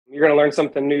You're going to learn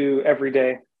something new every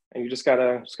day, and you just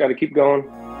gotta keep going.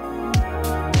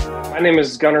 My name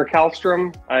is Gunnar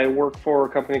Kallstrom. I work for a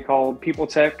company called People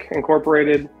Tech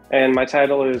Incorporated, and my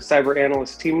title is Cyber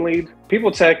Analyst Team Lead. People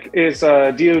Tech is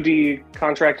a DoD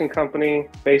contracting company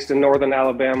based in northern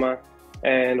Alabama,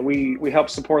 and we help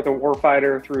support the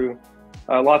warfighter through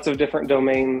lots of different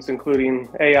domains, including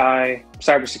AI,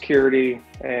 cybersecurity,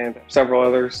 and several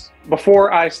others.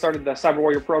 Before I started the Cyber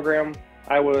Warrior program,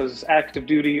 I was active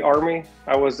duty Army.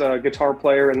 I was a guitar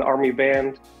player in the Army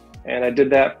band, and I did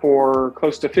that for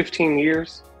close to 15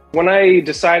 years. When I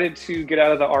decided to get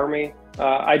out of the Army,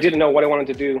 I didn't know what I wanted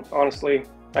to do, honestly.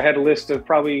 I had a list of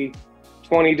probably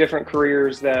 20 different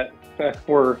careers that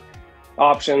were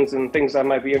options and things I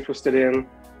might be interested in.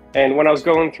 And when I was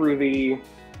going through the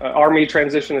Army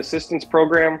Transition Assistance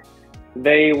Program,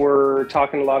 they were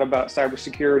talking a lot about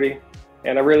cybersecurity,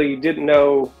 and I really didn't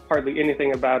know hardly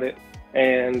anything about it.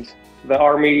 And the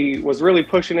Army was really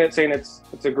pushing it, saying it's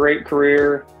a great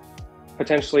career,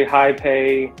 potentially high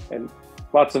pay, and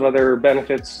lots of other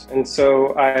benefits. And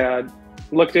so I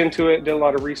looked into it, did a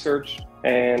lot of research,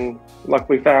 and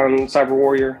luckily found Cyber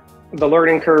Warrior. The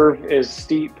learning curve is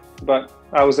steep, but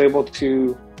I was able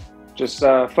to just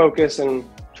focus and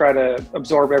try to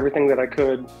absorb everything that I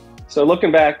could. So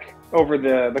looking back over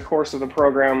the course of the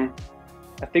program,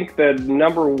 I think the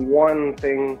number one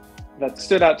thing that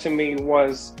stood out to me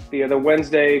was the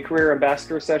Wednesday Career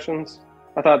Ambassador sessions.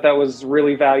 I thought that was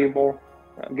really valuable,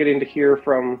 getting to hear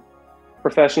from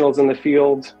professionals in the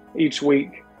field each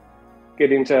week,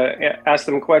 getting to ask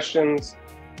them questions.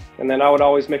 And then I would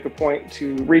always make a point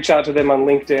to reach out to them on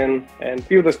LinkedIn, and a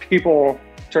few of those people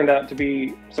turned out to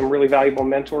be some really valuable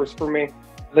mentors for me.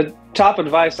 The top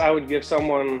advice I would give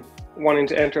someone wanting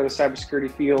to enter the cybersecurity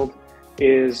field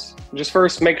is just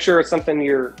first make sure it's something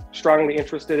you're strongly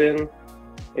interested in.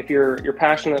 If you're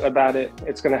passionate about it,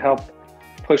 it's going to help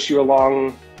push you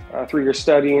along through your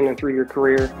studying and through your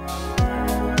career.